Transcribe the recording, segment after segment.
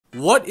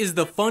What is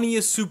the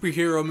funniest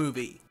superhero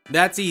movie?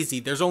 That's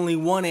easy, there's only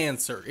one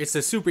answer. It's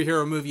the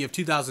superhero movie of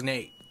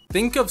 2008.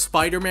 Think of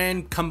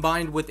Spider-Man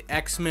combined with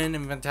X-Men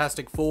and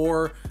Fantastic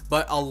Four,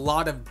 but a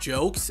lot of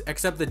jokes,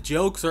 except the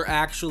jokes are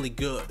actually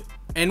good.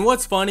 And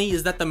what's funny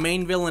is that the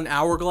main villain,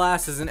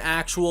 Hourglass, is an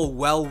actual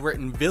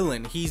well-written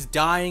villain. He's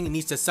dying and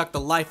needs to suck the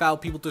life out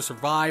of people to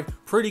survive.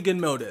 Pretty good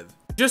motive.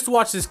 Just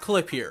watch this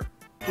clip here.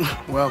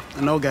 Well,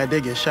 an old guy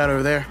did get shot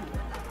over there.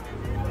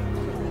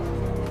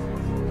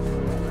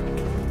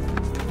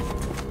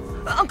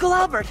 Uncle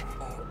Albert,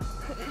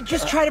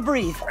 just try to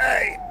breathe.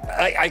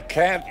 I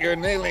can't. You're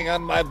kneeling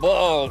on my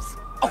balls.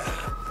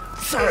 Oh,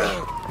 sorry.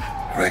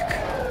 Rick,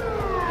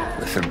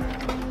 listen.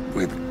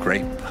 With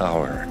great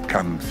power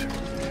comes...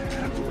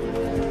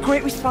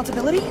 Great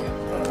responsibility?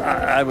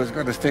 I was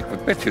going to stick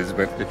with bitches,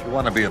 but if you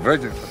want to be a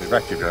virgin for the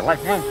rest of your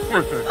life...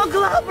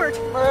 Uncle Albert!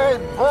 My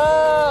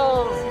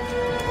balls!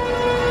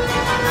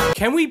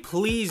 Can we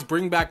please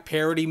bring back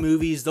parody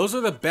movies? Those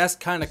are the best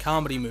kind of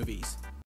comedy movies.